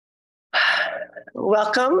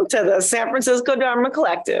Welcome to the San Francisco Dharma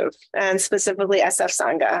Collective, and specifically SF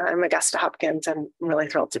Sangha. I'm Augusta Hopkins, and I'm really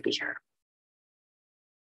thrilled to be here.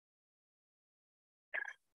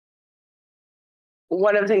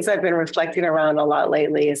 One of the things I've been reflecting around a lot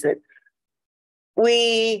lately is that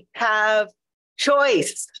we have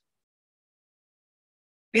choice.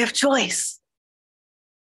 We have choice.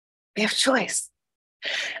 We have choice.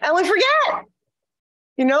 And we forget.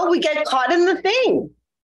 We get caught in the thing.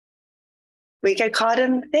 We get caught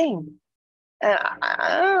in the thing. And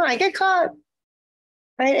I get caught.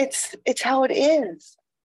 Right? It's how it is.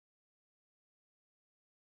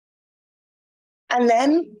 And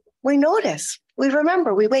then we notice, we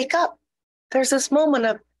remember, we wake up. There's this moment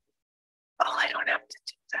of, oh, I don't have to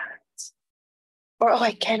do that. Or, oh,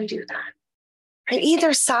 I can do that. Right?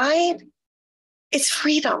 Either side, it's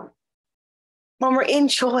freedom. When we're in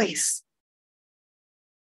choice,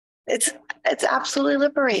 it's absolutely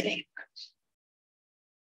liberating.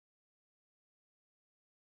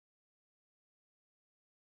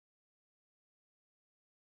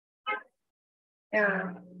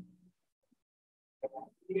 Yeah.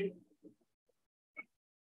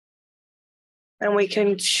 And we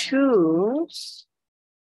can choose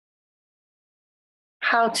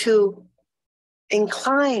how to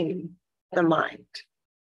incline the mind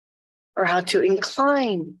or how to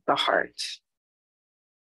incline the heart.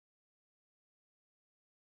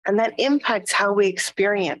 And that impacts how we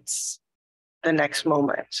experience the next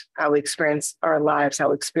moment, how we experience our lives, how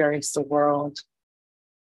we experience the world,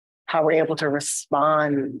 how we're able to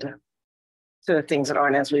respond to the things that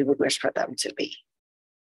aren't as we would wish for them to be.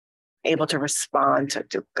 Able to respond to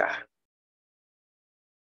dukkha.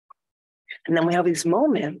 And then we have these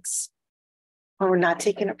moments where we're not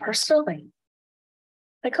taking it personally.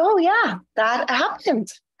 Like, oh yeah, that happened.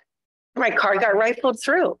 My car got rifled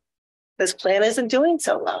through. This plan isn't doing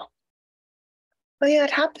so well. Oh yeah,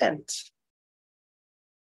 it happened.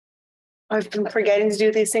 I've been forgetting to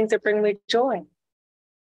do these things that bring me joy.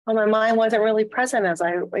 Well, my mind wasn't really present as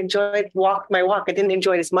I enjoyed my walk. I didn't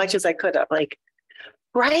enjoy it as much as I could have. Like,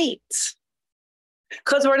 right.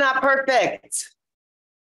 Because we're not perfect.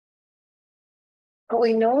 But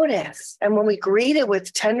we notice. And when we greet it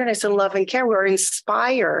with tenderness and love and care, we're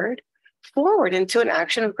inspired forward into an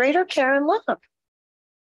action of greater care and love,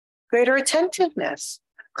 greater attentiveness,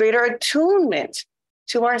 greater attunement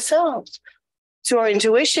to ourselves, to our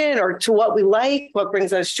intuition, or to what we like, what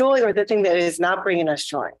brings us joy, or the thing that is not bringing us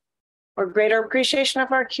joy, or greater appreciation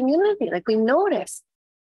of our community. Like we notice,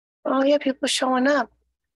 oh yeah, people showing up,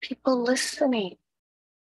 people listening.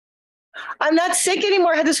 I'm not sick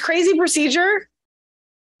anymore. I had this crazy procedure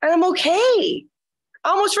and I'm okay. I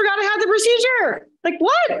almost forgot I had the procedure. Like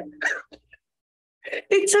what?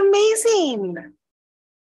 It's amazing.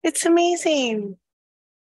 It's amazing.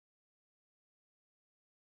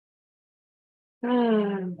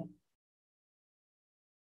 And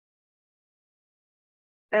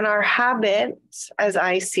our habit, as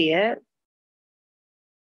I see it,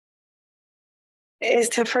 is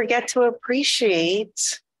to forget to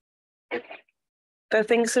appreciate the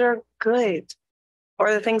things that are good,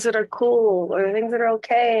 or the things that are cool, or the things that are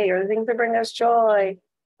okay, or the things that bring us joy,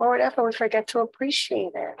 or whatever. We forget to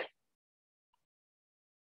appreciate it.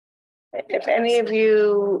 If any of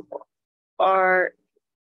you are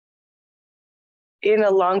in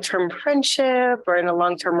a long-term friendship or in a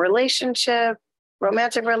long-term relationship,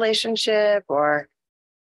 romantic relationship, or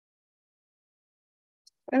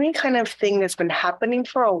any kind of thing that's been happening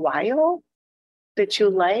for a while that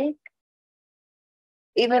you like,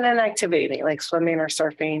 even an activity like swimming or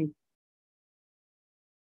surfing,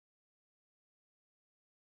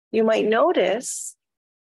 you might notice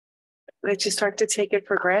that you start to take it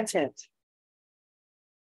for granted.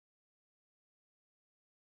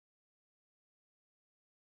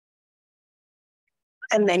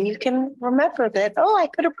 And then you can remember that, oh, I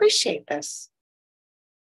could appreciate this.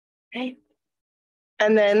 Right?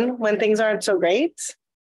 And then when things aren't so great,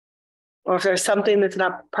 or if there's something that's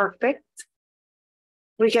not perfect,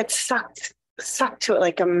 we get sucked to it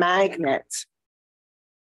like a magnet.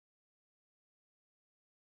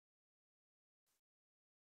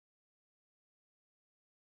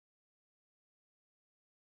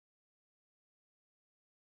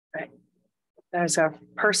 Right? There's a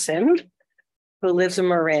person who lives in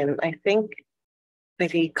Marin. I think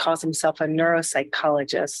that he calls himself a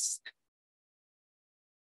neuropsychologist.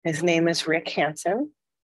 His name is Rick Hansen.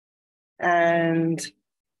 And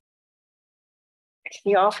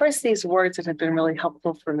he offers these words that have been really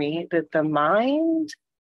helpful for me, that the mind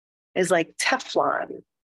is like Teflon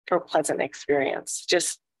for pleasant experience.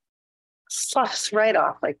 Just sloughs right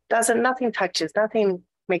off, like nothing touches, nothing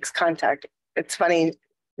makes contact. it's funny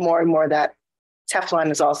more and more that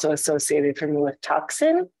Teflon is also associated for me with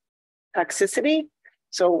toxicity.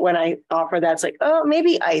 So when I offer that, it's like, oh,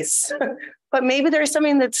 maybe ice, but maybe there's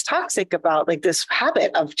something that's toxic about like this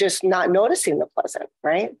habit of just not noticing the pleasant,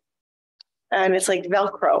 right? And it's like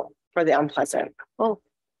Velcro for the unpleasant. Oh,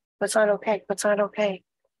 what's not okay? What's not okay?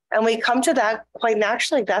 And we come to that quite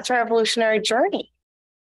naturally. That's our evolutionary journey.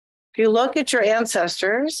 If you look at your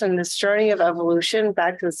ancestors and this journey of evolution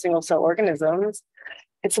back to the single cell organisms,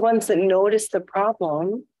 it's the ones that noticed the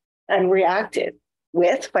problem and reacted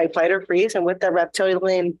with fight, flight, or freeze, and with the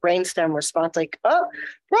reptilian brainstem response, like, oh,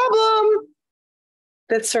 problem,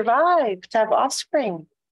 that survived to have offspring.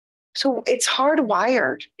 So it's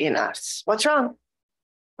hardwired in us. What's wrong?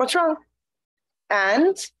 What's wrong?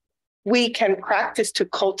 And we can practice to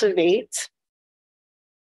cultivate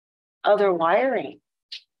other wiring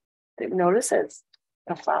that notices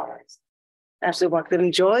the flowers. As we walk, that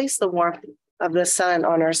enjoys the warmth of the sun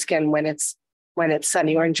on our skin when it's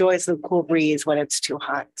sunny, or enjoys the cool breeze when it's too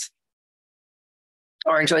hot,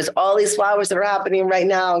 or enjoys all these flowers that are happening right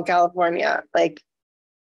now in California. Like,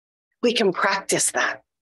 we can practice that.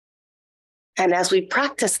 And as we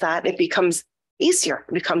practice that, it becomes easier,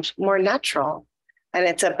 it becomes more natural. And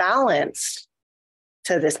it's a balance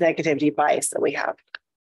to this negativity bias that we have.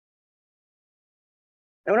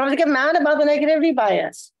 And we don't have to get mad about the negativity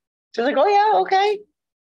bias. Just like, oh yeah, okay.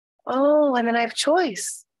 Oh, and then I have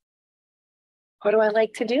choice. What do I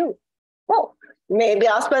like to do? Well, maybe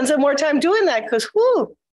I'll spend some more time doing that because, I'm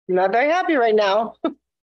not very happy right now,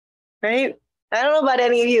 right? I don't know about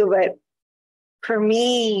any of you, but for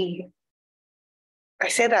me, I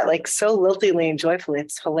say that like so liltingly and joyfully.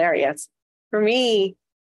 It's hilarious. For me,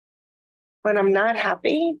 when I'm not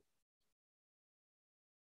happy,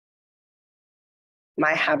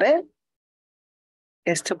 my habit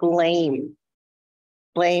is to blame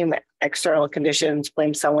external conditions,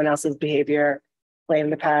 blame someone else's behavior, blame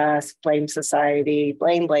the past, blame society,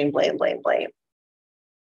 blame.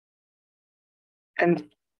 And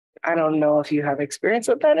I don't know if you have experience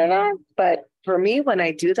with that or not, but for me, when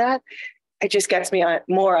I do that, it just gets me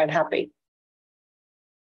more unhappy.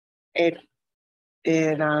 It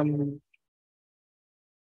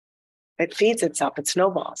feeds itself, it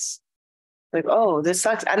snowballs. Like, oh, this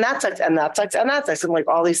sucks, and that sucks, and that sucks, and that sucks, and like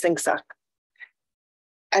all these things suck.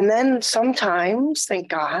 And then sometimes, thank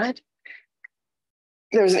God,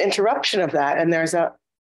 there's an interruption of that, and there's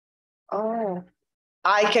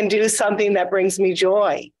I can do something that brings me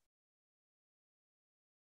joy.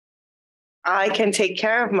 I can take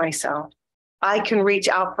care of myself. I can reach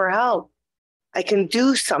out for help. I can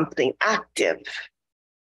do something active.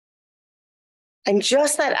 And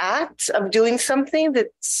just that act of doing something that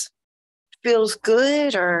feels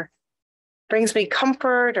good or brings me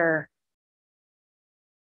comfort, or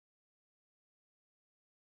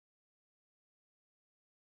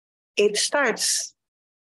it starts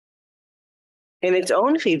in its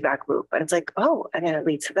own feedback loop. And it's like, oh, and then it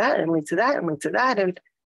leads to that, and leads to that, and leads to that. And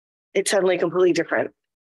it's suddenly a completely different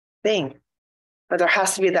thing. But there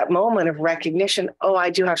has to be that moment of recognition. Oh, I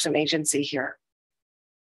do have some agency here.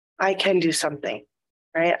 I can do something,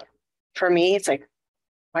 right? For me, it's like,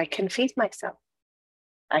 I can feed myself.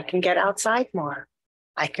 I can get outside more.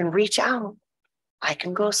 I can reach out. I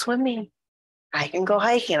can go swimming. I can go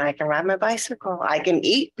hiking. I can ride my bicycle. I can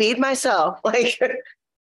feed myself. Like,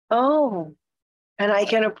 oh, and I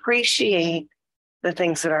can appreciate the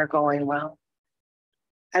things that are going well.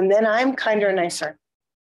 And then I'm kinder and nicer.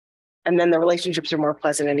 And then the relationships are more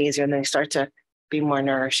pleasant and easier. And they start to be more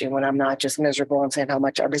nourishing when I'm not just miserable and saying how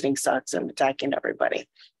much everything sucks and attacking everybody. It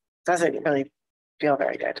doesn't really feel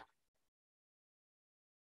very good.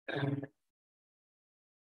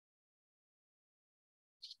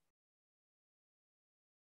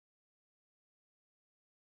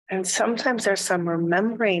 And sometimes there's some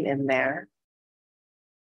remembering in there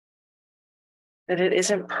that it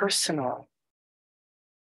isn't personal.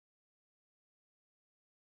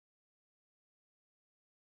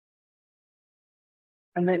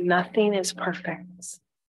 And that nothing is perfect,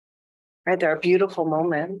 right? There are beautiful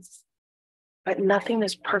moments, but nothing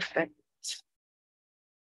is perfect.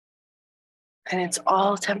 And it's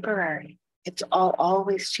all temporary. It's all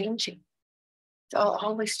always changing. It's all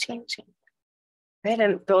always changing, right?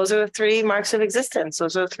 And those are the three marks of existence.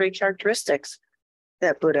 Those are the three characteristics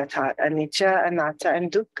that Buddha taught: anicca, anatta,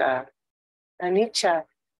 and dukkha. Anicca,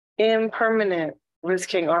 impermanent. Ruth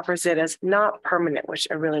King offers it as not permanent, which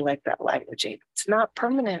I really like that language. It's not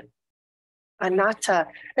permanent. Anatta,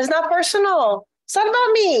 it's not personal. It's not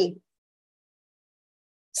about me.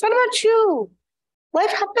 It's not about you.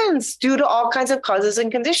 Life happens due to all kinds of causes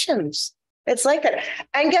and conditions. It's like that.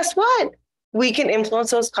 And guess what? we can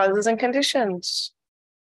influence those causes and conditions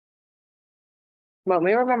when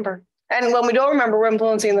we remember. And when we don't remember, we're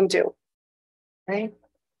influencing them too, right?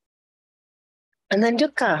 And then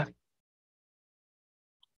dukkha.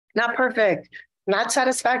 Not perfect, not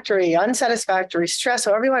satisfactory, unsatisfactory, stress.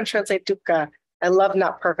 So everyone translate dukkha. I love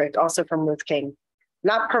not perfect, also from Ruth King.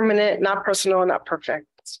 Not permanent, not personal, not perfect.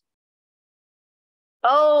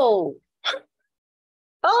 Oh,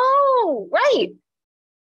 right.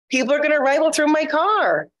 People are going to rifle through my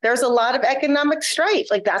car. There's a lot of economic strife.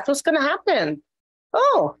 Like that's what's going to happen.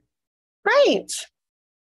 Oh, right.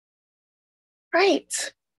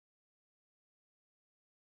 Right.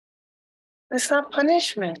 It's not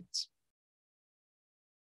punishment.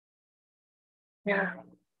 Yeah.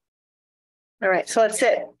 All right. So let's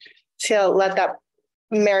sit. So let that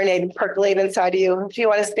marinate and percolate inside of you. If you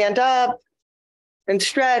want to stand up and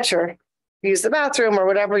stretch or use the bathroom or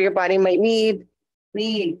whatever your body might need,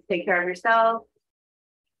 please take care of yourself.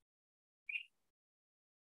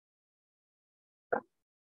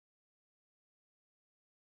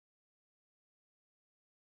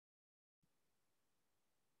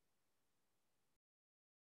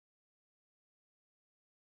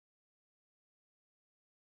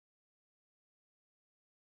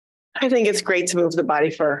 I think it's great to move the body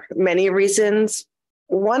for many reasons.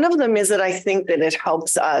 One of them is that I think that it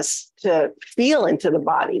helps us to feel into the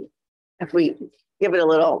body. If we give it a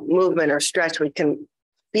little movement or stretch, we can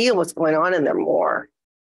feel what's going on in there more.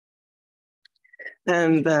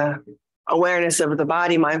 And the awareness of the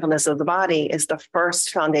body, mindfulness of the body, is the first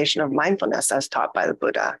foundation of mindfulness as taught by the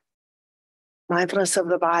Buddha. Mindfulness of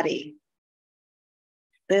the body.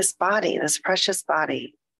 This body, this precious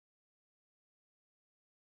body.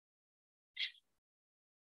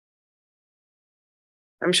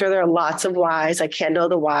 I'm sure there are lots of whys. I can't know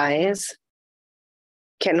the whys.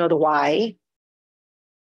 Can't know the why.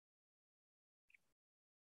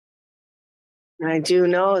 And I do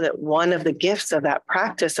know that one of the gifts of that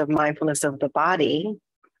practice of mindfulness of the body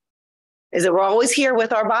is that we're always here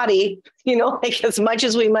with our body, like as much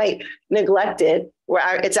as we might neglect it,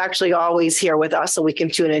 it's actually always here with us, so we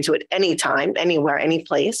can tune into it anytime, anywhere, any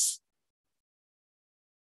place.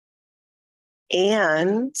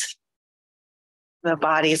 And the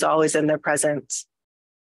body is always in their presence.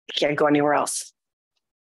 It can't go anywhere else.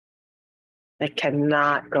 It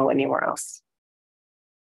cannot go anywhere else.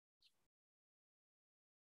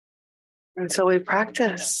 And so we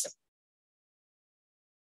practice.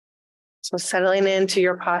 So settling into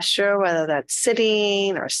your posture, whether that's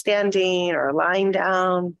sitting or standing or lying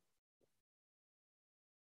down.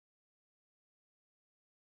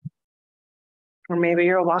 Or maybe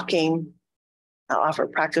you're walking. I'll offer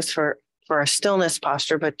practice for a stillness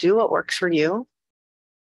posture, but do what works for you.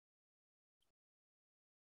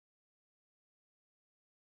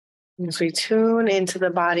 As we tune into the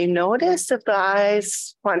body, notice if the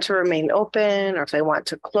eyes want to remain open or if they want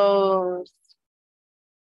to close.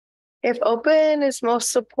 If open is most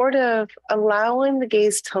supportive, allowing the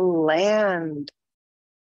gaze to land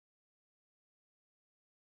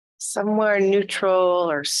somewhere neutral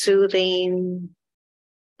or soothing.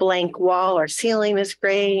 Blank wall or ceiling is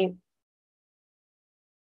great.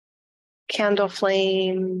 Candle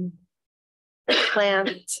flame,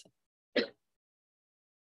 plant,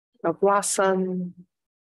 a blossom,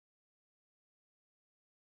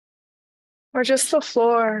 or just the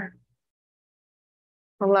floor,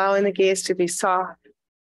 allowing the gaze to be soft.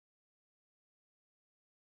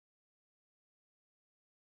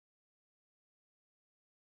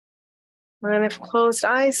 And if closed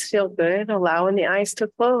eyes feel good, allowing the eyes to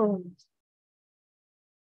close.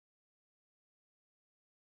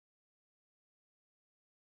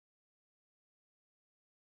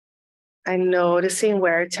 And noticing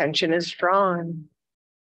where attention is drawn.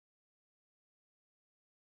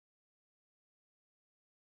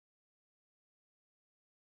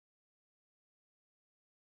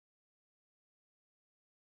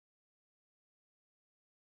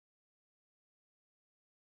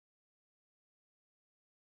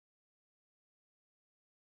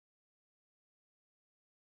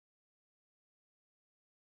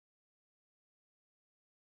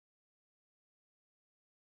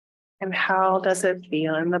 And how does it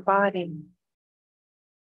feel in the body?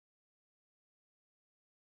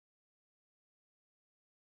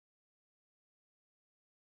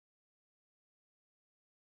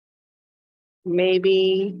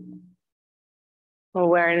 Maybe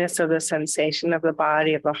awareness of the sensation of the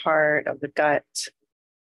body, of the heart, of the gut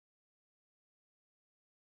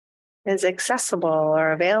is accessible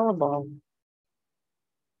or available.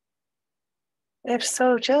 If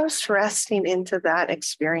so, just resting into that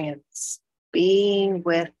experience, being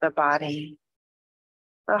with the body.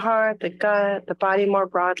 the heart, the gut, the body more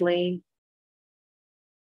broadly.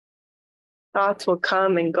 Thoughts will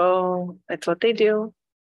come and go. That's what they do.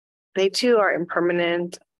 They too are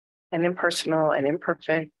impermanent and impersonal and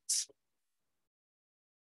imperfect.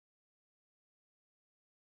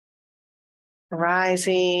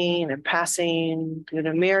 Arising and passing due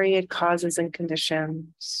to myriad causes and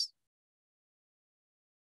conditions.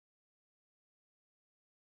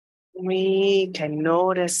 We can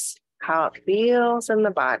notice how it feels in the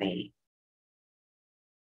body.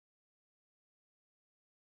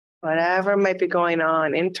 Whatever might be going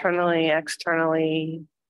on internally, externally.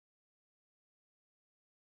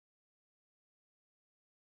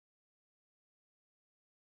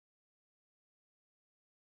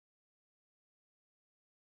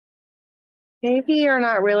 Maybe you're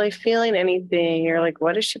not really feeling anything. You're like,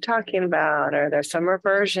 what is she talking about? Or there's some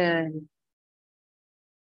aversion.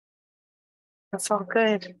 That's all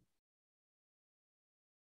good.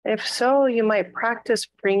 If so, you might practice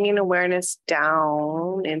bringing awareness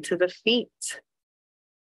down into the feet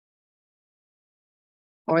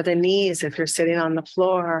or the knees if you're sitting on the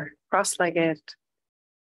floor, cross-legged,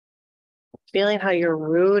 feeling how you're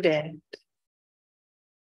rooted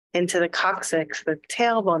into the coccyx, the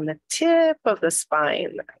tailbone, the tip of the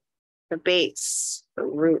spine, the base, the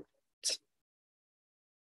root.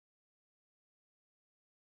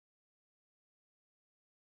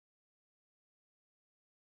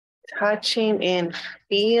 Touching and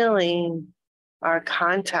feeling our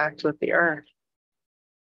contact with the earth.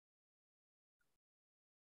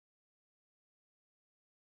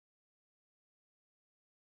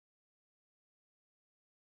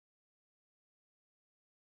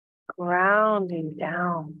 Grounding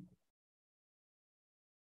down.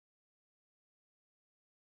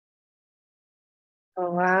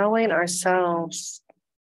 Allowing ourselves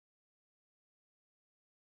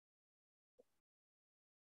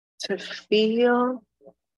to feel,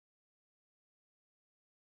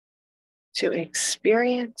 to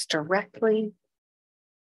experience directly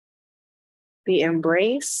the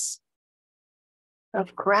embrace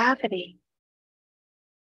of gravity.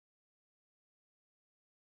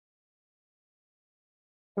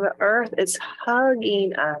 The earth is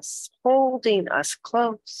hugging us, holding us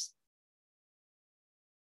close.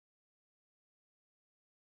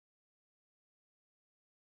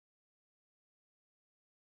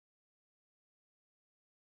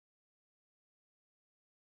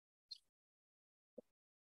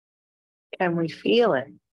 Can we feel it?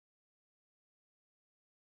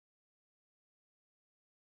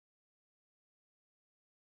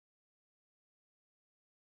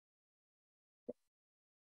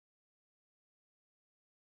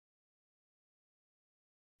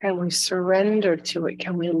 Can we surrender to it?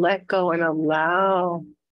 Can we let go and allow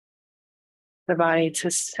the body to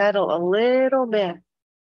settle a little bit?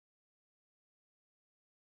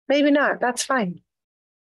 Maybe not, that's fine.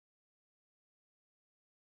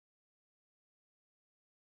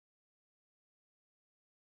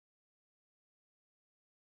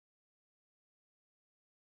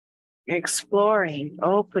 Exploring,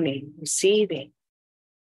 opening, receiving,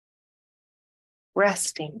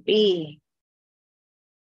 resting, being.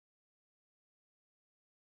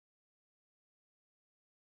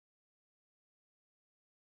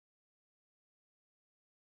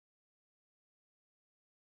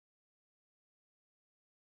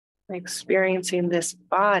 Experiencing this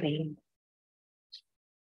body,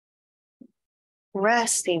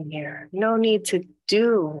 resting here. No need to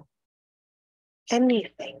do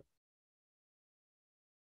anything.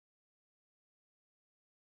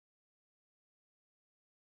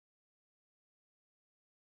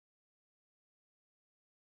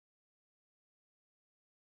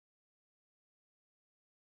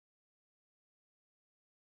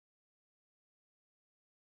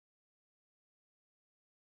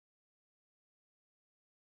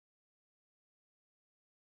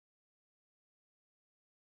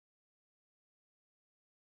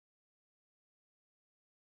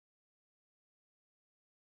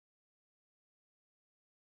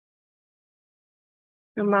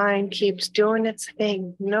 The mind keeps doing its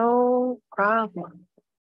thing, no problem.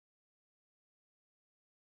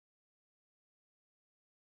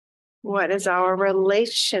 What is our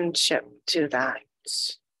relationship to that?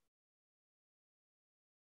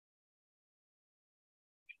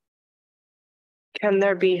 Can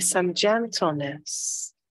there be some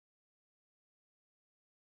gentleness?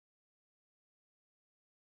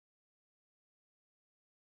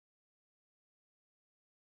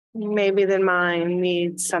 Maybe the mind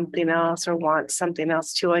needs something else or wants something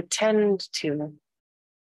else to attend to.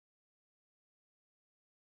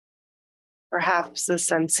 Perhaps the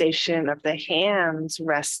sensation of the hands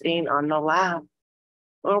resting on the lap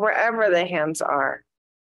or wherever the hands are.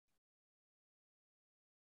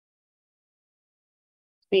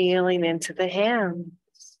 Feeling into the hands,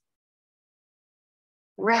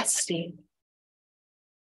 resting.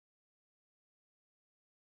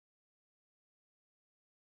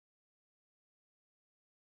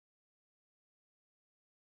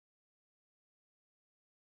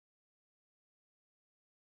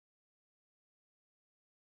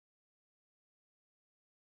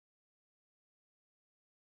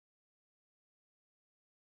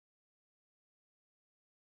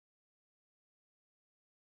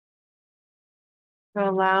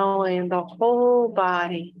 Allowing the whole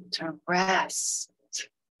body to rest.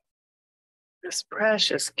 This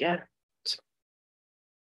precious gift.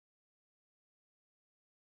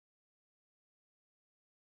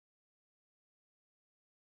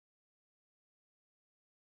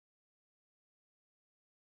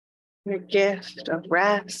 The gift of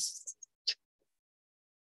rest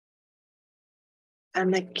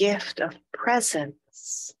and the gift of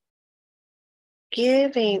presence.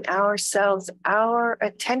 Giving ourselves our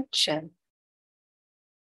attention.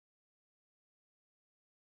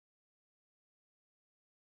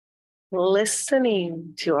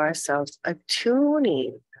 Listening to ourselves,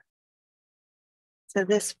 attuning to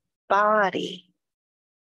this body.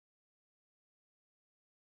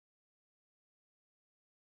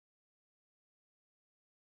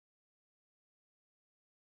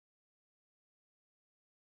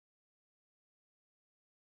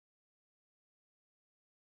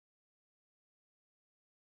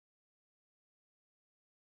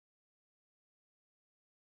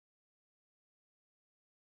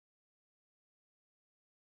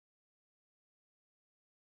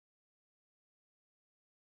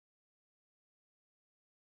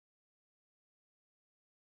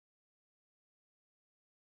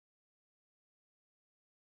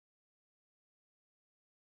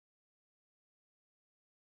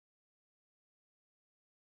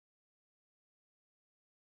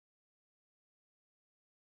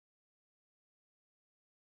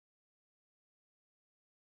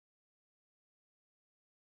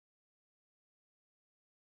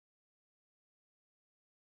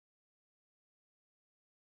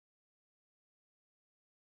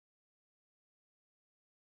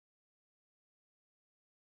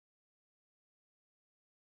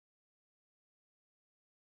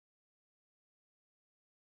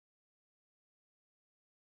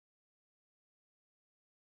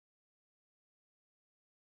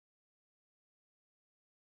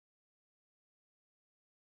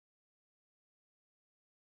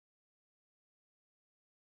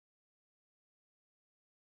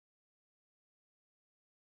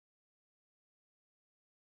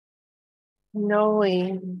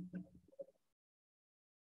 Knowing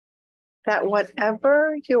that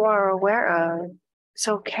whatever you are aware of is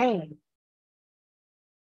okay.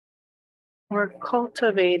 We're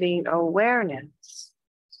cultivating awareness.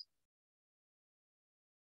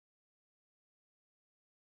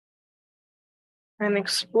 And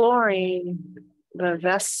exploring the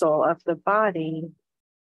vessel of the body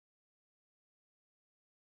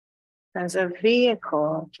as a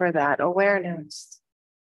vehicle for that awareness.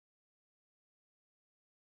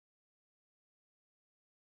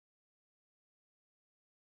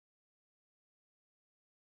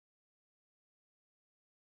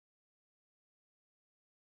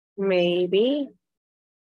 Maybe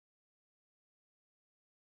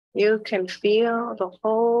you can feel the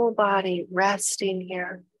whole body resting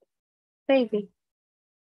here. Maybe.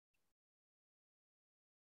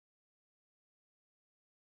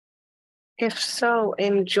 If so,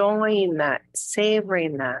 enjoying that,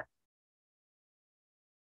 savoring that,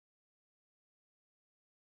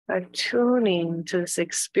 attuning to this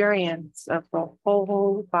experience of the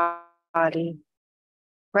whole body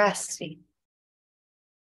resting.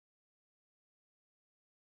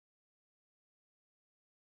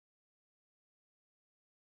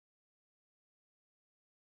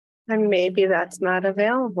 And maybe that's not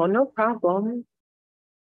available, no problem.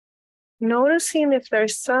 Noticing if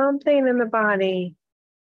there's something in the body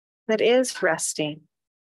that is resting.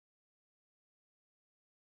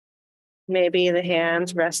 Maybe the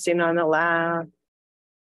hands resting on the lap,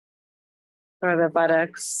 or the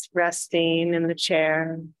buttocks resting in the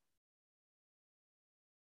chair.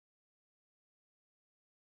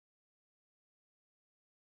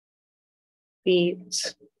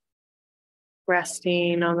 Feet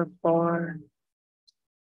resting on the floor.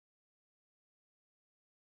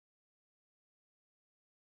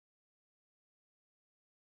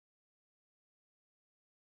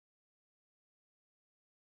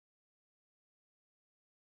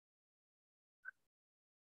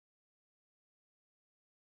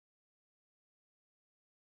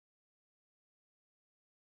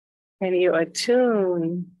 And you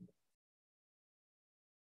attune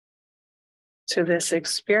to this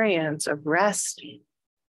experience of resting.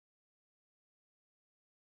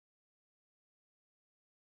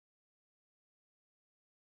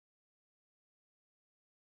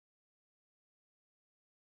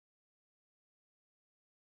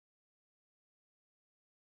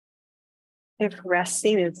 If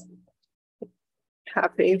resting is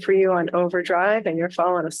happening for you on overdrive and you're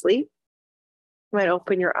falling asleep, you might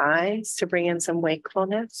open your eyes to bring in some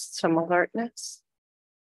wakefulness, some alertness.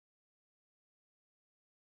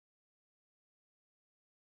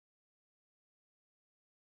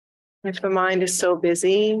 If the mind is so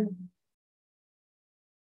busy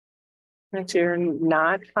that you're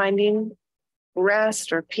not finding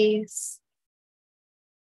rest or peace,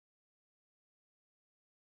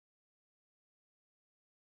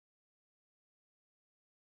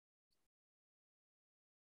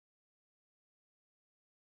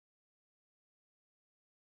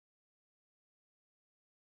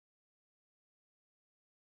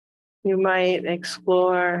 you might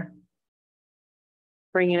explore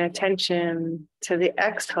bringing attention to the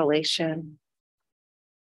exhalation,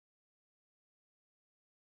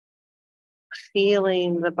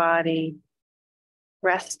 feeling the body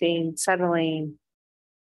resting, settling,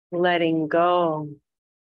 letting go.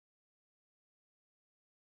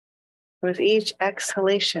 With each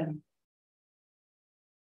exhalation,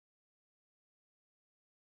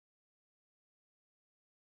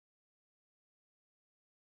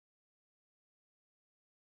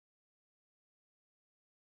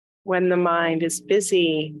 when the mind is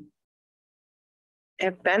busy,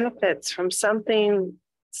 it benefits from something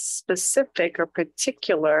specific or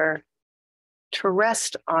particular to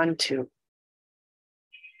rest onto.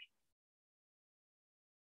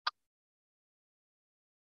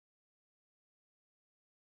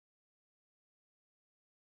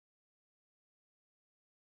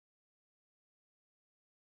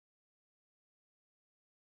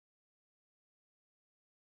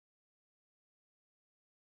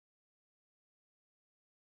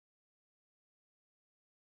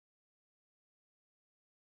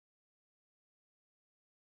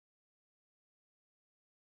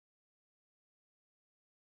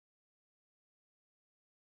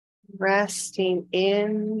 Resting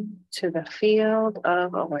into the field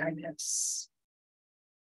of awareness.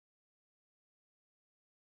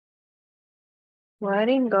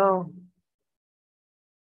 Letting go.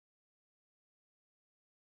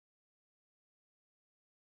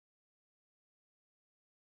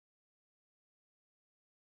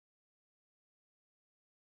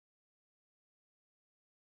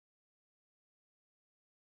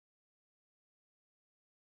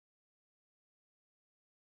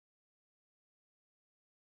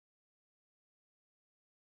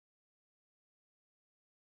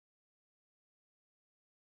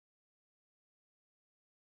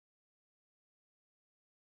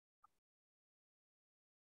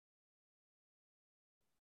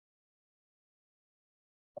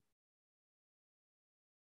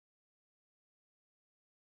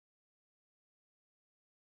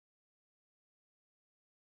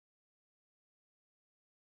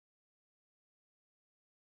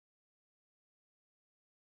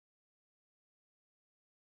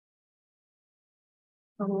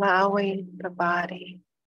 Allowing the body,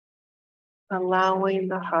 allowing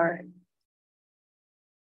the heart,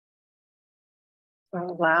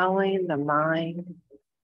 allowing the mind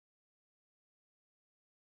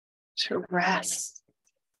to rest.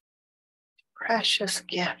 Precious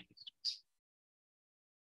gift.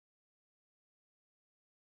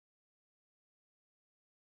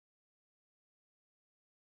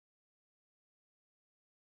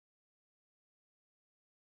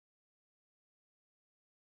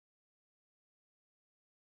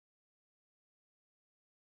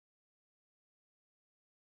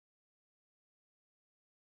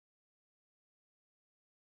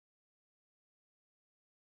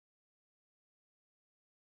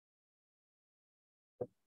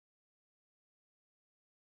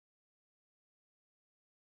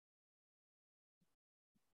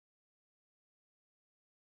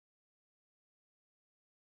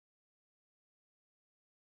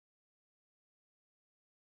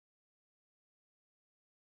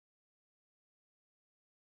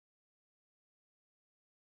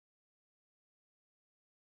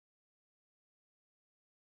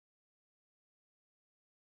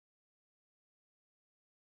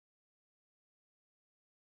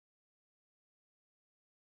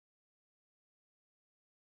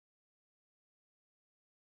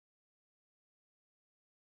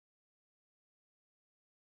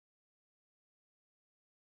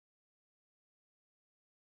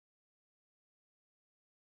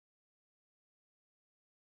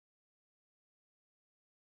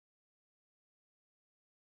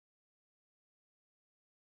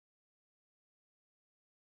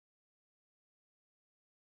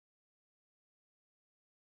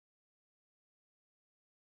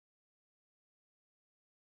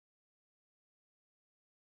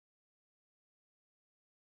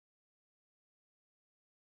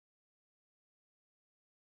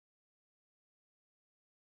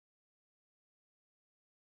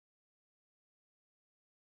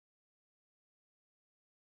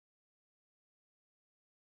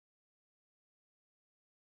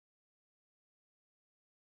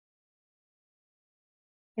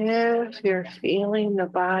 If you're feeling the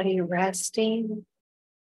body resting,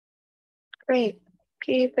 great.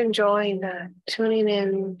 Keep enjoying that, tuning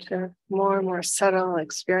in to more and more subtle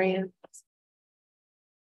experience.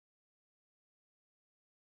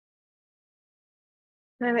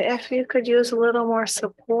 And if you could use a little more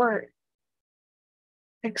support,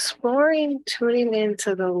 exploring tuning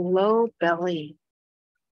into the low belly.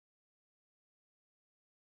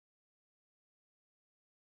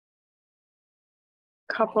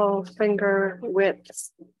 Couple finger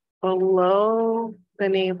widths below the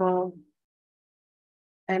navel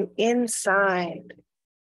and inside.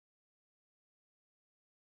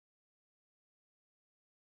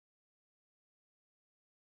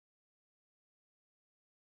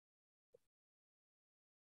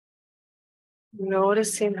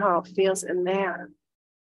 Noticing how it feels in there.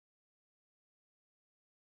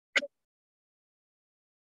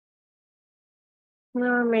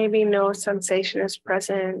 Or maybe no sensation is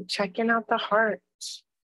present. Checking out the heart.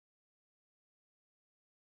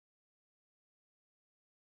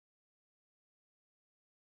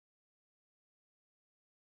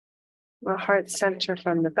 The heart center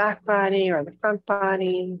from the back body or the front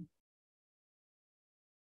body.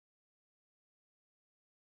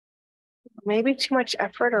 Maybe too much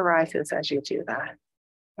effort arises as you do that.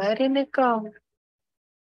 Letting it go.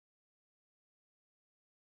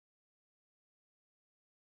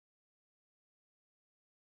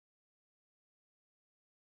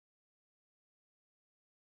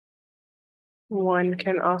 One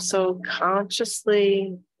can also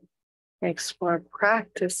consciously explore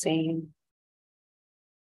practicing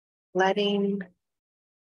letting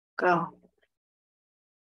go.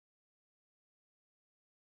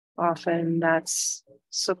 Often that's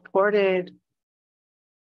supported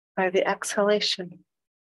by the exhalation.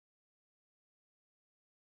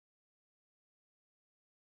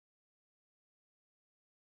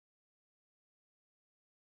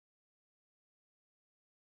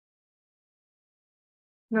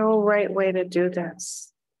 No right way to do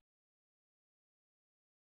this.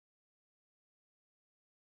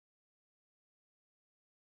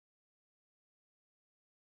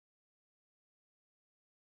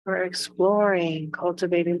 We're exploring,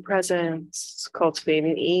 cultivating presence,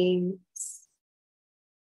 cultivating ease,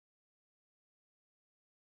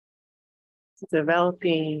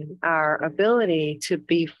 developing our ability to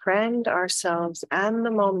befriend ourselves and the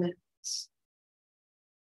moments,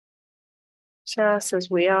 just as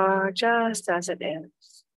we are, just as it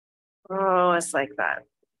is. Oh, it's like that.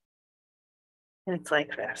 It's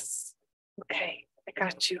like this. Okay, I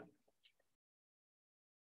got you.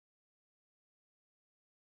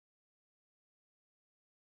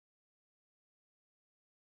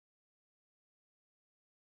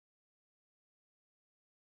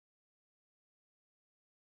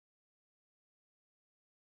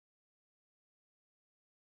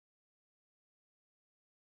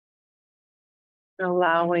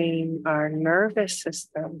 Allowing our nervous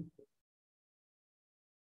system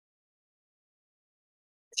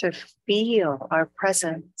to feel our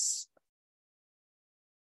presence,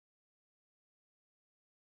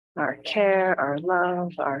 our care, our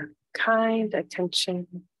love, our kind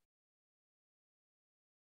attention.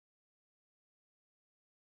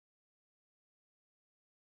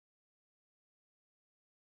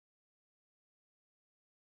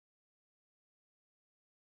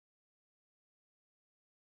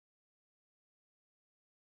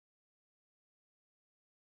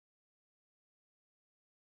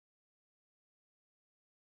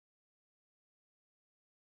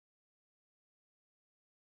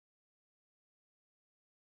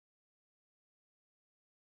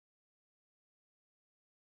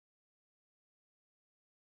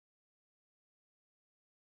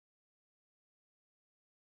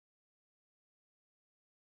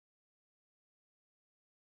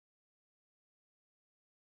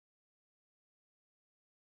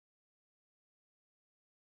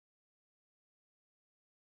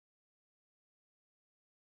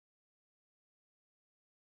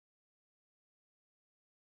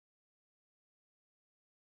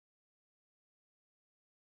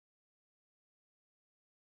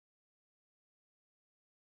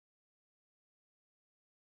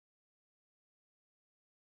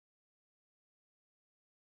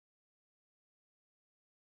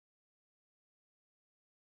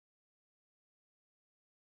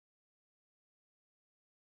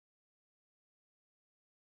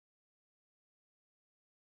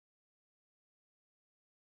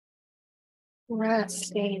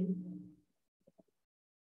 Resting.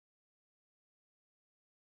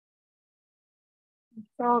 It's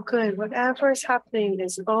all good. Whatever is happening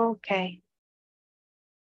is okay.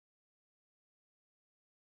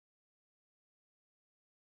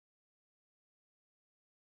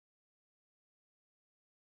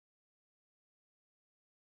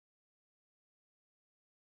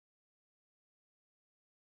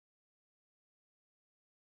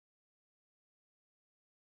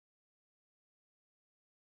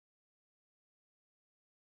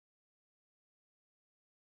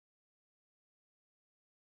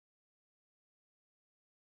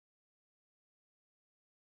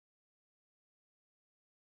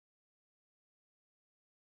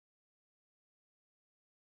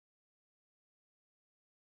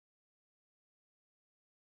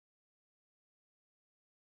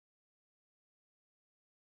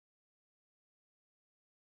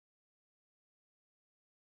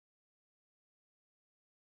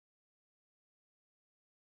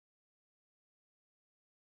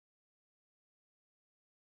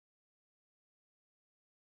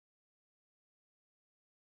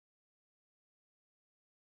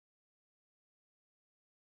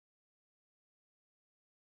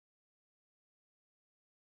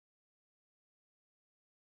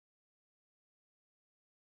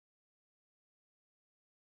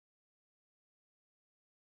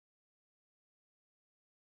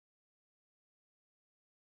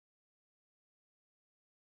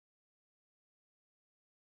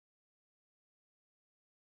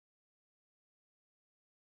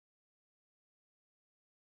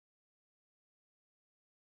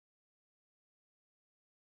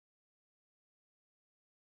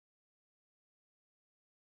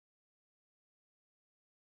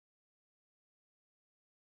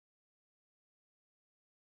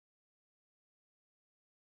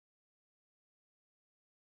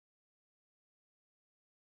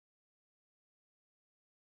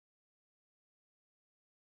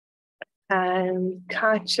 And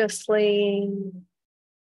consciously,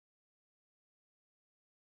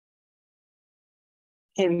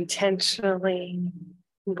 intentionally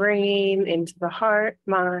bringing into the heart,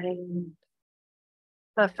 mind,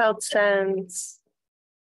 a felt sense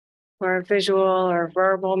or a visual or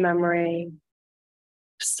verbal memory,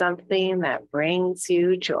 something that brings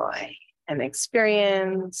you joy, an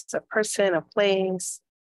experience, a person, a place,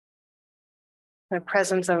 the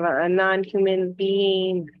presence of a non-human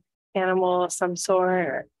being, animal of some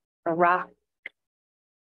sort, or a rock.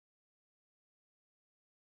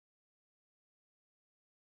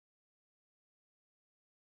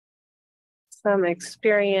 Some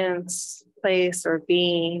experience, place, or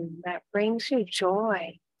being that brings you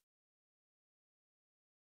joy.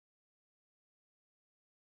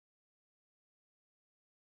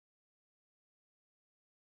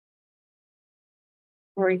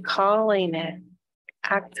 Recalling it,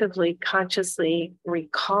 actively, consciously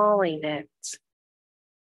recalling it.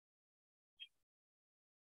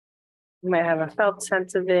 You might have a felt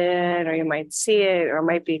sense of it, or you might see it, or it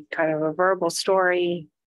might be kind of a verbal story.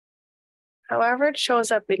 However it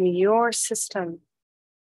shows up in your system,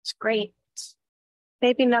 it's great.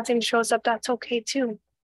 Maybe nothing shows up, that's okay too. You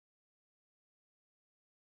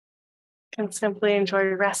can simply enjoy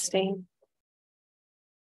resting.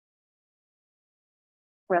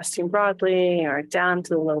 Resting broadly, or down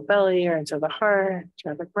to the low belly, or into the heart,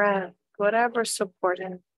 or the breath, whatever's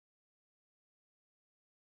supportive.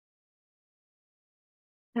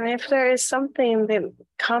 And if there is something that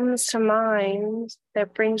comes to mind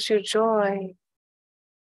that brings you joy,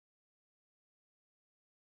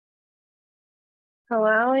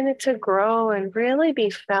 allowing it to grow and really be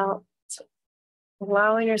felt,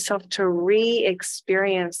 allowing yourself to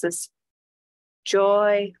re-experience this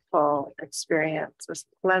joyful experience, this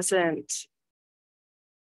pleasant,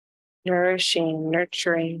 nourishing,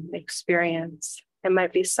 nurturing experience. It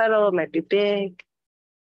might be subtle, it might be big.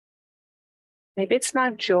 Maybe it's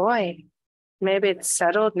not joy. Maybe it's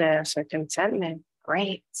settledness or contentment.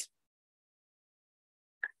 Great.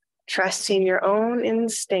 Trusting your own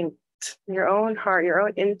instinct, your own heart, your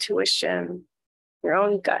own intuition, your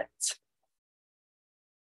own gut,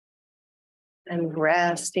 and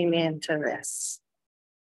resting into this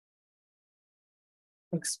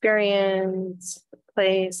experience,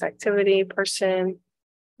 place, activity, person,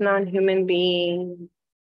 non-human being.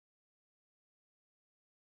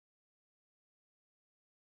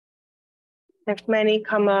 If many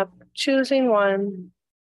come up, choosing one.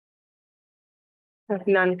 If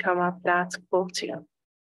none come up, that's cool too.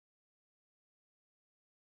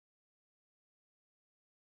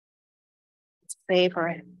 Savor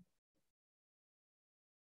it.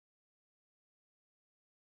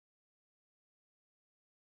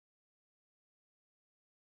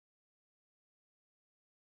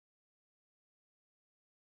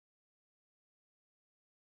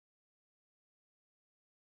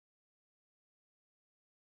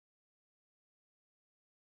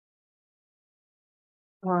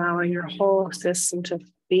 Allowing your whole system to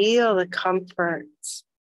feel the comforts,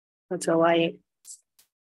 the delight,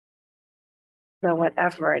 the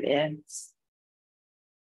whatever it is.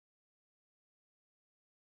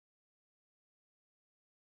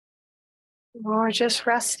 Or just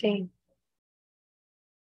resting.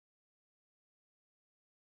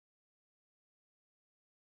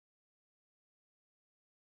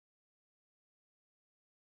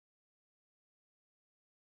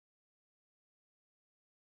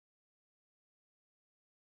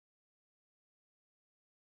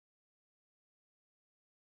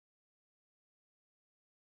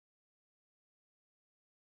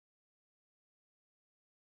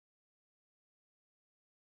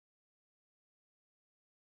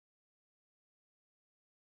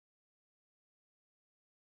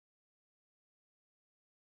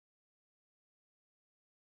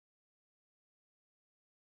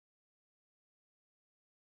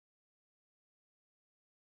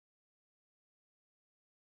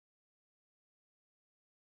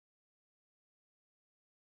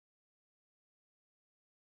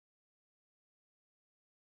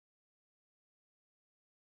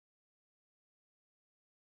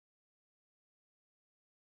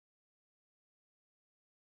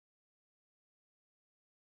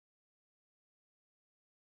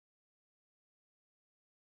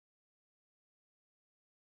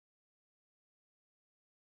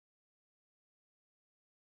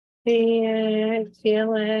 See it,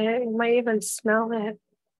 feel it. You might even smell it.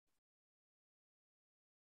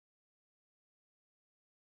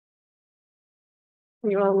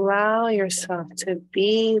 You allow yourself to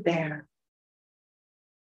be there.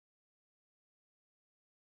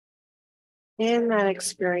 in that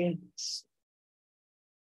experience,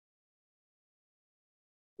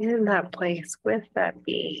 in that place with that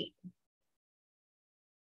being.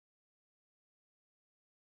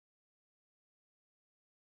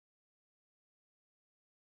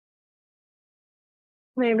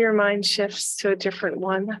 Maybe your mind shifts to a different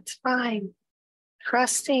one. That's fine.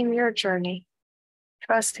 Trusting your journey,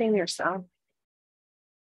 trusting yourself.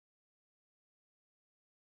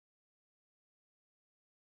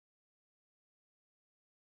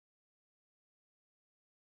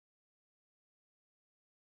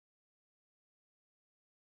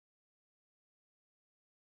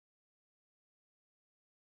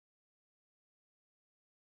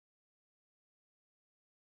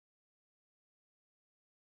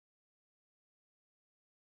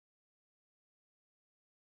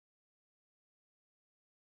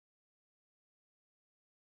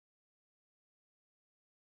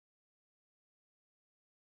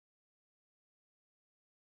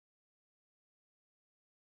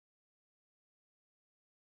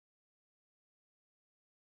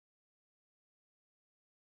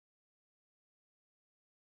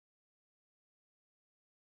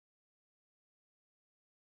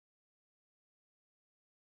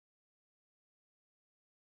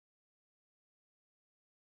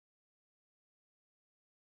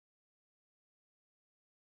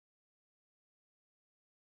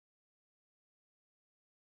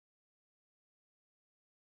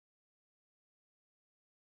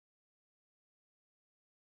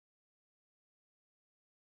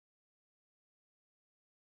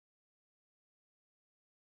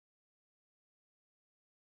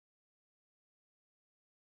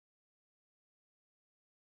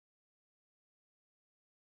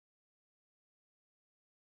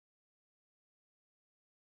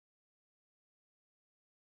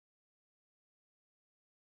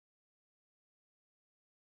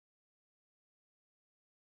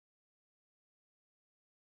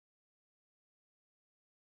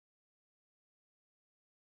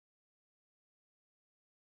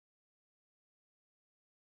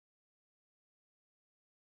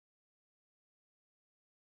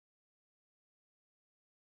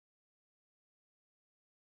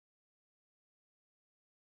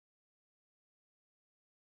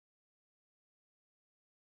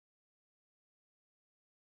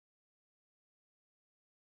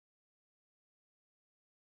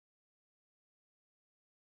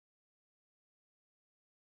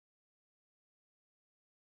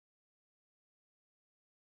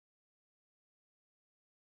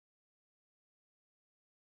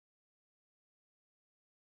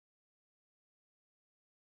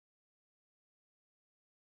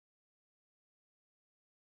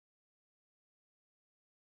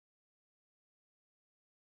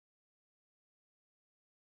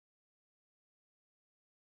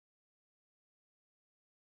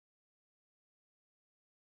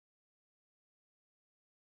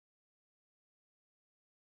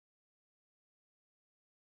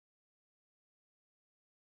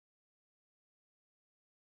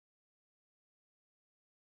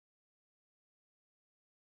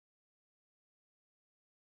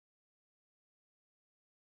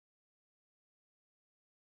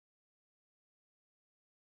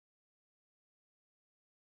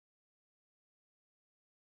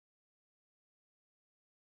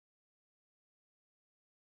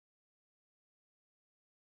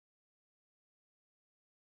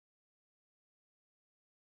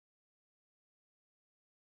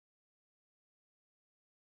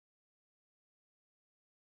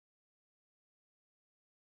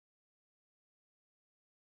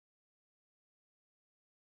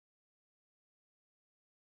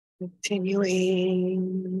 Continuing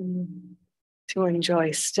to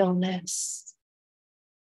enjoy stillness,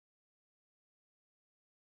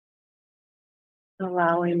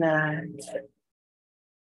 allowing that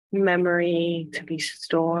memory to be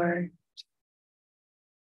stored,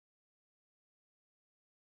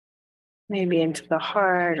 maybe into the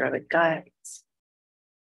heart or the gut.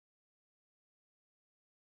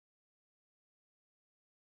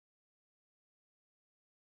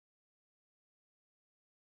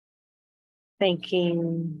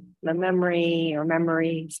 Thanking the memory or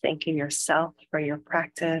memories, thanking yourself for your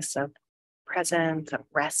practice of presence, of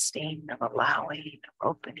resting, of allowing, of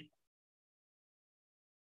opening.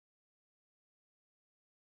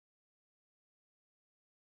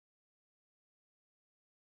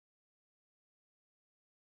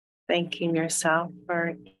 Thanking yourself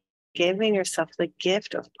for giving yourself the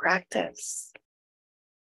gift of practice,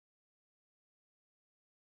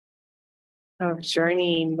 of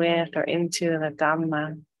journeying with or into the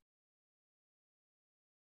Dharma.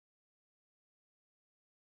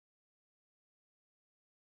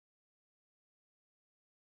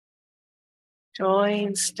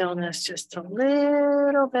 Enjoying stillness just a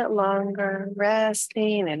little bit longer,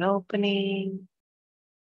 resting and opening,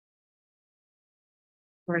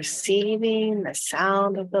 receiving the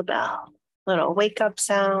sound of the bell. Little wake up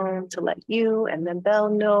sound to let you and the bell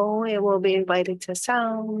know it will be invited to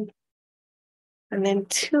sound. And then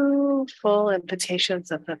 2 full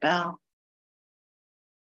invitations of the bell.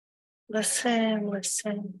 Listen,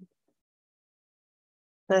 listen.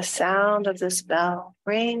 The sound of this bell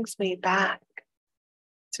brings me back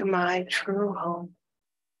to my true home.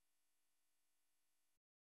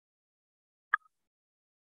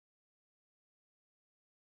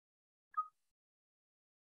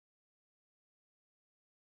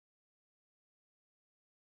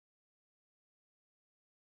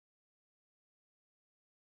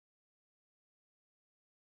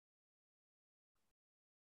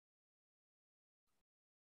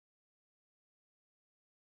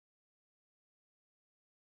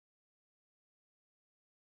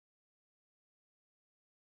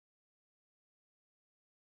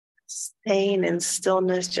 Staying in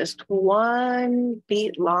stillness just 1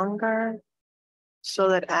 beat longer, so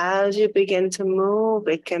that as you begin to move,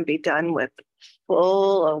 it can be done with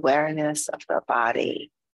full awareness of the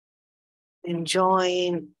body.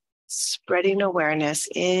 Enjoying spreading awareness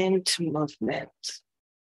into movement.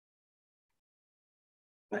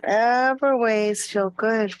 Whatever ways feel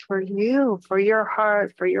good for you, for your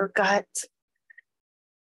heart, for your gut.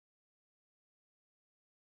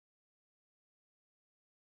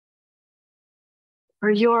 For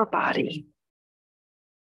your body.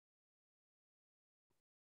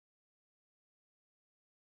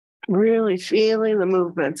 Really feeling the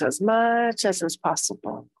movements as much as is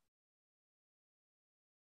possible.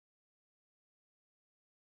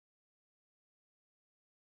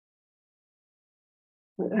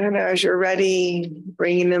 And as you're ready,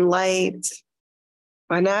 bringing in light,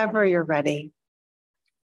 whenever you're ready,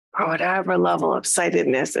 or whatever level of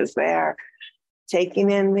sightedness is there, taking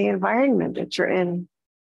in the environment that you're in.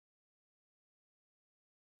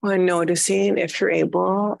 When noticing, if you're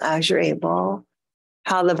able, as you're able,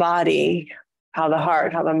 how the body, how the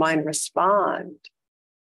heart, how the mind respond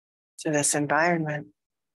to this environment.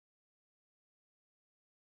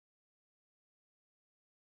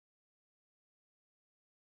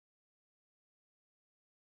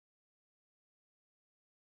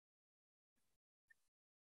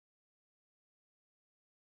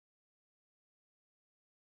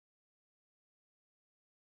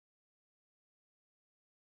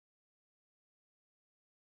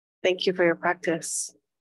 Thank you for your practice.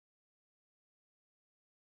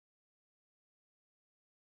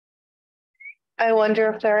 I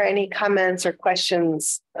wonder if there are any comments or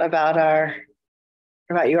questions about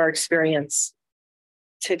your experience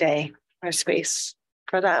today, our space.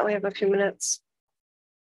 For that, we have a few minutes.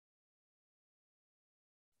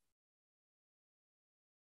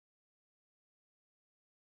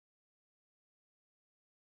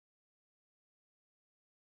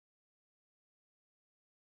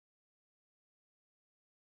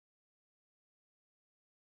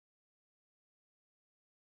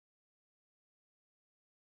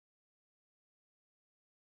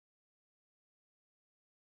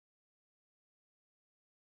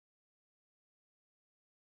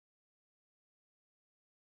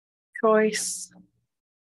 Choice,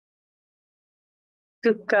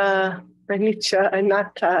 dukkha, anicca,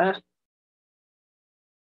 anatta,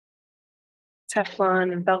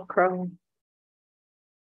 Teflon and Velcro.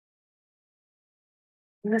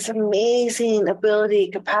 And this amazing ability,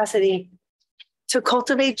 capacity to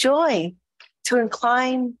cultivate joy, to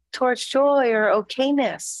incline towards joy or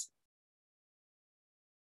okayness.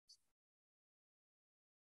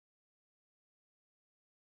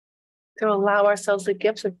 To allow ourselves the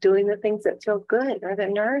gifts of doing the things that feel good or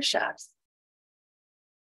that nourish us.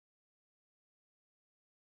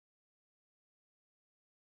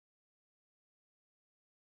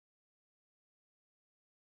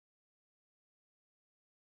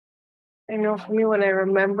 I know for me, when I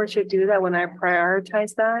remember to do that, when I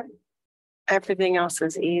prioritize that, everything else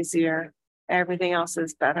is easier. Everything else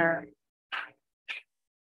is better.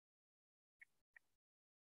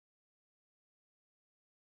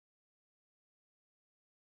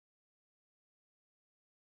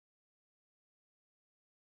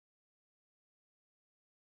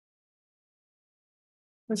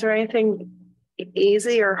 Is there anything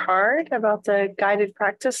easy or hard about the guided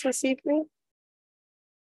practice this evening?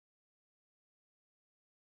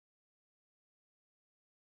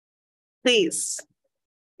 Please.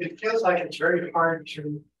 It feels like it's very hard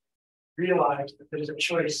to realize that there's a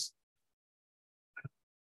choice.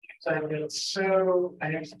 So I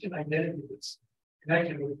have such an identity with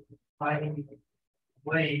connected with finding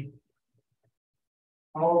blame,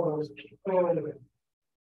 all those people in the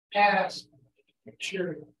past,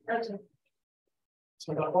 future, present.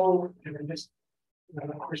 So the whole, and then this, of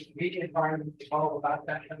course, the media environment is all about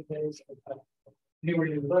that kind of thing. So anywhere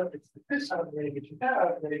you look, it's this outrage, that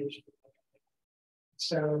outrage.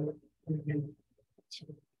 So we can sort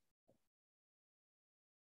of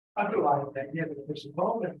underline that, yeah, that there's a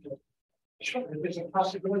moment of choice, there's a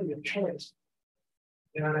possibility of choice.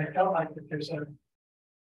 And I felt like that there's a,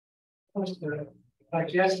 almost a,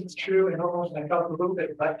 like, yes, it's true, and almost I felt a little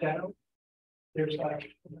bit let down. There's like,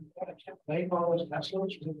 I can't blame all those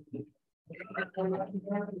vessels.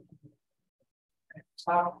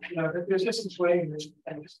 There's just this way in which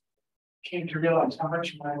I just came to realize how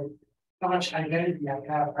much identity I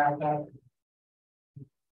have around that.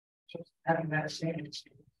 Just having that same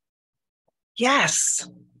experience. Yes.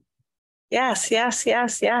 Yes, yes,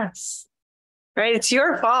 yes, yes. Right? It's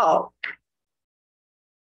your fault.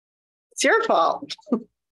 It's your fault.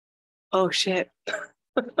 Oh, shit.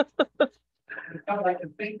 I felt like the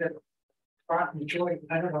thing that brought me joy,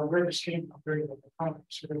 I don't know where this came from, very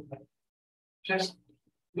sort of like just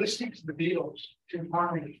listening to the Beatles in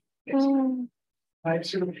harmony. I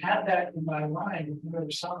sort of had that in my mind with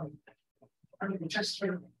another song. I mean, just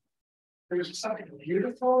sort of, there was something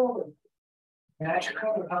beautiful and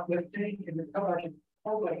magical and uplifting, and it felt like it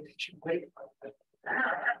felt like it should wait.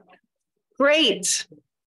 Great.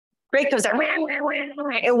 Great, because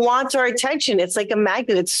it wants our attention. It's like a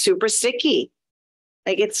magnet. It's super sticky.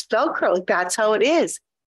 Like it's Velcro. Like that's how it is.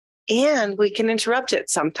 And we can interrupt it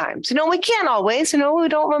sometimes. We can't always. We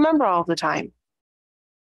don't remember all the time.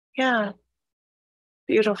 Yeah.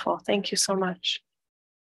 Beautiful. Thank you so much.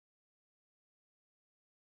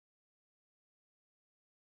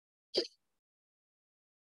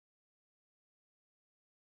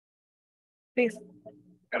 Please.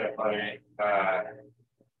 Kind of funny. I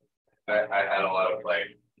had a lot of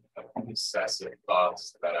like obsessive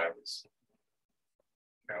thoughts that I was,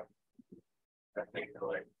 I think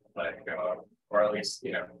like or at least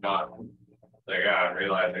not like I'm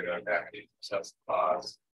realizing that I'm having these obsessive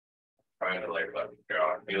thoughts, trying to like let them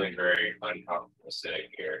go. I'm feeling very uncomfortable sitting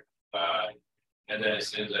here. And then as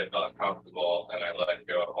soon as I felt comfortable and I let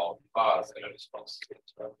go of all the thoughts, and I just felt sleep.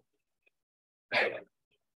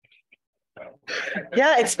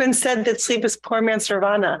 Yeah, it's been said that sleep is poor man's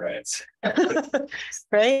nirvana. Right.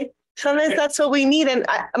 Right? Sometimes that's what we need. And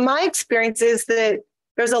my experience is that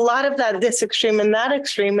there's a lot of that, this extreme and that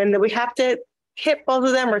extreme, and that we have to hit both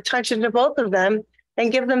of them or touch into both of them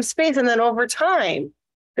and give them space. And then over time,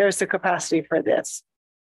 there's the capacity for this.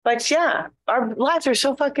 But yeah, our lives are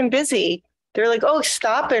so fucking busy. They're like, oh,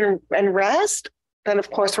 stop and rest. Then, of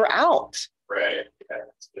course, we're out. Right. Yeah,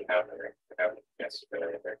 it's been happening.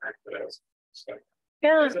 Yesterday.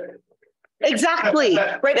 Yeah, exactly.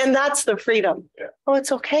 Right. And that's the freedom. Yeah. Oh,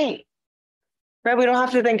 it's okay. Right. We don't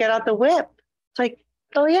have to then get out the whip. It's like,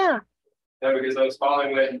 oh, yeah. No, because I was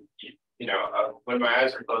following when my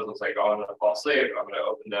eyes were closed, I was like, oh, I'm going to fall asleep. I'm going to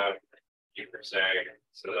open them, you were saying,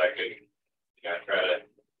 so that I could, try to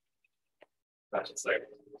not just like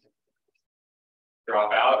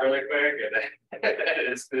drop out really quick. And then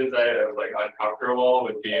as soon as I was like uncomfortable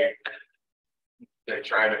with being, like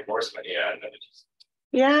trying to force my hand.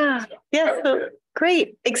 Yeah. Yeah. So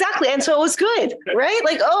great. Exactly. And so it was good, right?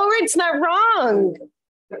 Like, oh, right, it's not wrong.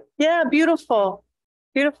 Yeah. Beautiful.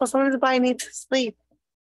 Beautiful. Sometimes the body needs to sleep.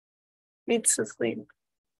 Needs to sleep.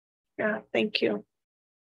 Yeah. Thank you.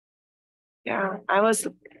 Yeah. I was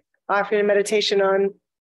offering a meditation on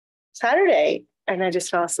Saturday and I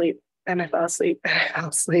just fell asleep and I fell asleep and I fell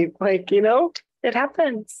asleep. Like, it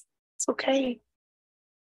happens. It's okay.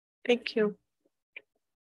 Thank you.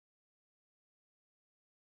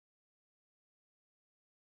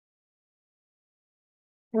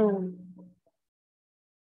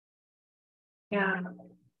 Yeah.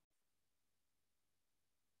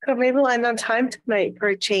 So maybe we'll end on time tonight for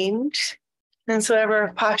a change. And so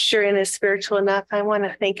whatever posture in is spiritual enough, I want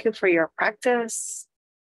to thank you for your practice.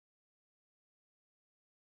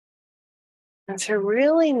 And to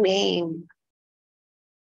really name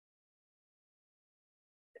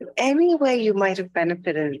any way you might have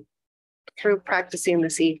benefited through practicing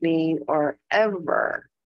this evening or ever,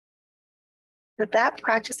 that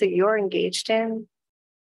practice that you're engaged in,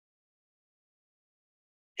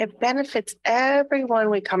 it benefits everyone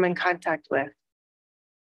we come in contact with.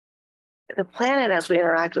 The planet as we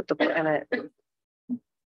interact with the planet. It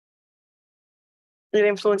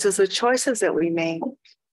influences the choices that we make.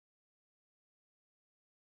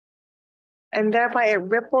 And thereby it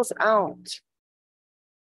ripples out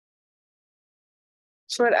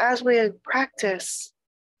So that as we practice,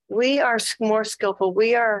 we are more skillful,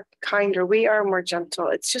 we are kinder, we are more gentle.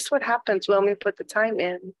 It's just what happens when we put the time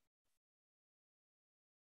in.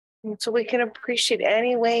 And so we can appreciate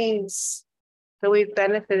any ways that we've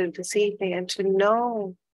benefited this evening and to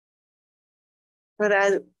know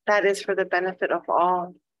that that is for the benefit of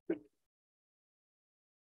all.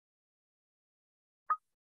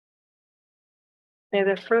 May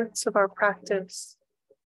the fruits of our practice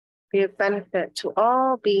be of benefit to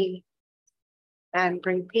all be and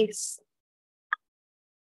bring peace.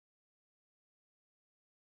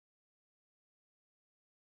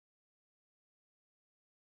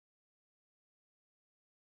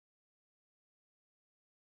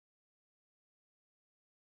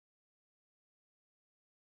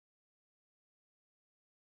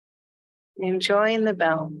 Enjoying the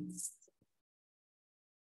bells.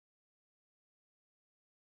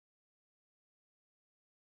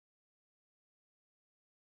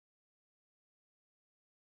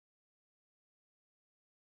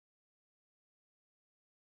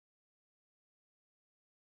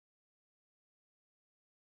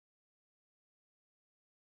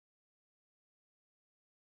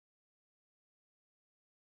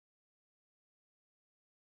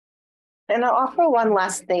 And I'll offer one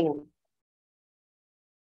last thing.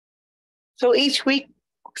 So each week,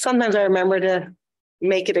 sometimes I remember to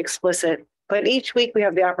make it explicit, but each week we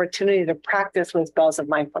have the opportunity to practice with bells of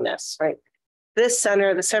mindfulness, right? This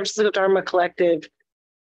center, the San Francisco Dharma Collective,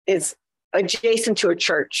 is adjacent to a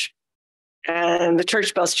church, and the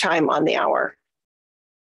church bells chime on the hour.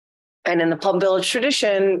 And in the Plum Village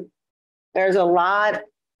tradition, there's a lot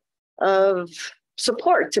of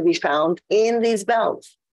support to be found in these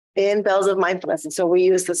bells, in bells of mindfulness. And so we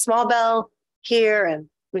use the small bell here, and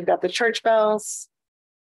we've got the church bells.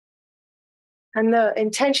 And the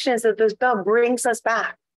intention is that this bell brings us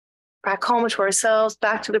back home to ourselves,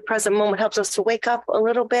 back to the present moment, helps us to wake up a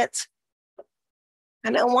little bit.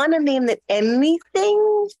 And I want to name that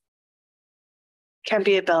anything can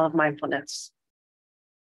be a bell of mindfulness.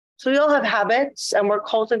 So we all have habits, and we're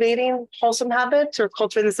cultivating wholesome habits, or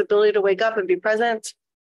cultivating this ability to wake up and be present.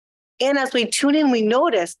 And as we tune in, we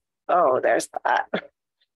notice, oh, there's that.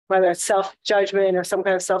 Whether it's self-judgment or some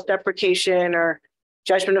kind of self-deprecation or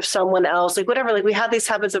judgment of someone else, like whatever, like we have these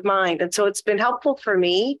habits of mind. And so it's been helpful for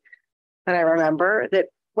me, and I remember that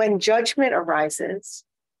when judgment arises,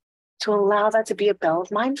 to allow that to be a bell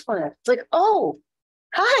of mindfulness. It's like, oh,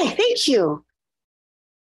 hi, thank you,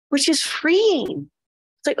 which is freeing.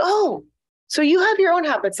 It's like, oh, so you have your own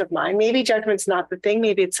habits of mind. Maybe judgment's not the thing,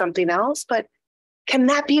 maybe it's something else, but can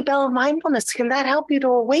that be a bell of mindfulness? Can that help you to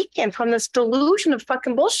awaken from this delusion of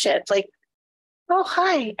fucking bullshit? Like, oh,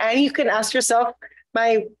 hi. And you can ask yourself,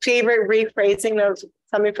 my favorite rephrasing of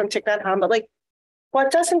something from Thich Nhat Hanh, but like,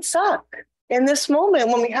 what doesn't suck in this moment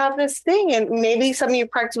when we have this thing? And maybe something you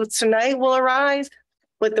practice with tonight will arise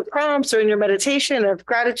with the prompts or in your meditation of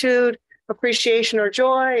gratitude, appreciation, or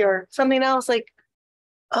joy, or something else like,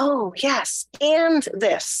 oh, yes, and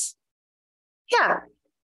this. Yeah,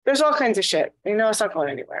 there's all kinds of shit. You know, it's not going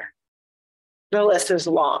anywhere. The list is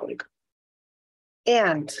long.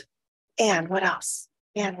 And what else?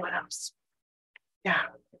 And what else? Yeah.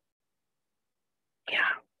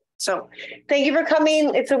 So thank you for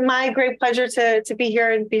coming. It's my great pleasure to be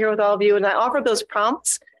here and be here with all of you. And I offer those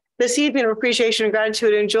prompts this evening of appreciation and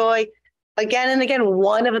gratitude and joy. Again and again,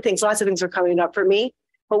 one of the things, lots of things are coming up for me,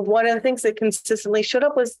 but one of the things that consistently showed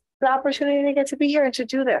up was the opportunity to get to be here and to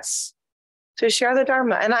do this, to share the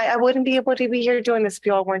Dharma. And I wouldn't be able to be here doing this if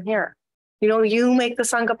you all weren't here. You know, you make the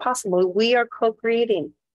Sangha possible. We are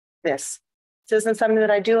co-creating this. This isn't something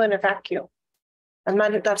that I do in a vacuum.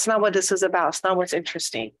 That's not what this is about. It's not what's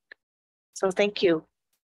interesting. So thank you.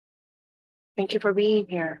 Thank you for being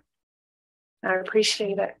here. I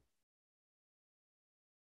appreciate it.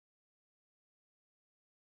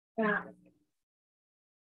 Yeah.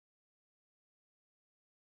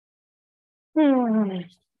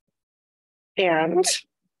 And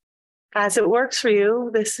as it works for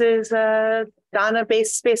you, this is a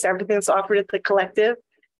Dharma-based space. Everything that's offered at the collective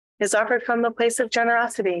is offered from the place of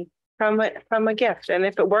generosity, from a gift. And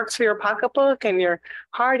if it works for your pocketbook and your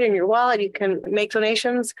heart and your wallet, you can make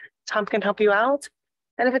donations. Tom can help you out.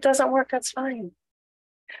 And if it doesn't work, that's fine.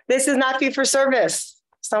 This is not fee for service.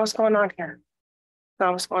 It's not what's going on here. It's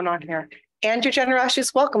not what's going on here. And your generosity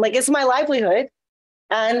is welcome. Like, it's my livelihood.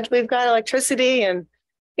 And we've got electricity and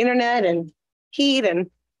internet and heat and,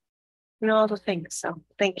 you know, all the things. So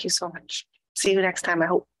thank you so much. See you next time, I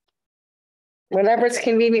hope. Whenever it's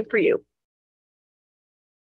convenient for you.